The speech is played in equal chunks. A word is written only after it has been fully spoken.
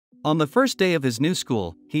On the first day of his new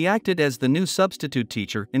school, he acted as the new substitute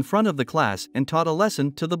teacher in front of the class and taught a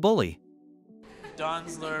lesson to the bully.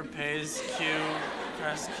 Donsler pays Q,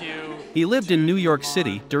 press Q. He lived in New York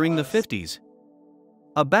City during the 50s.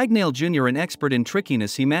 A Bagnale Jr., an expert in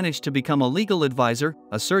trickiness, he managed to become a legal advisor,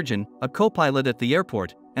 a surgeon, a co-pilot at the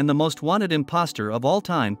airport, and the most wanted imposter of all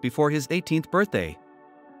time before his 18th birthday.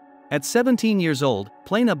 At 17 years old,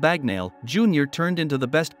 Plana Bagnale Jr. turned into the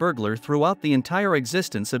best burglar throughout the entire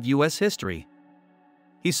existence of U.S. history.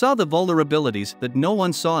 He saw the vulnerabilities that no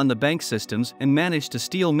one saw in the bank systems and managed to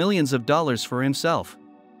steal millions of dollars for himself.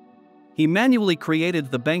 He manually created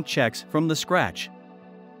the bank checks from the scratch.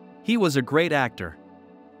 He was a great actor.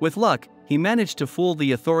 With luck, he managed to fool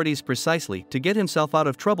the authorities precisely to get himself out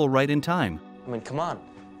of trouble right in time. I mean, come on,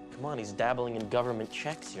 he's dabbling in government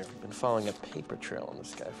checks here. I've been following a paper trail on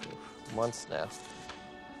this guy for months now.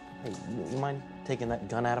 Hey, you mind taking that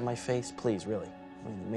gun out of my face? Please, really.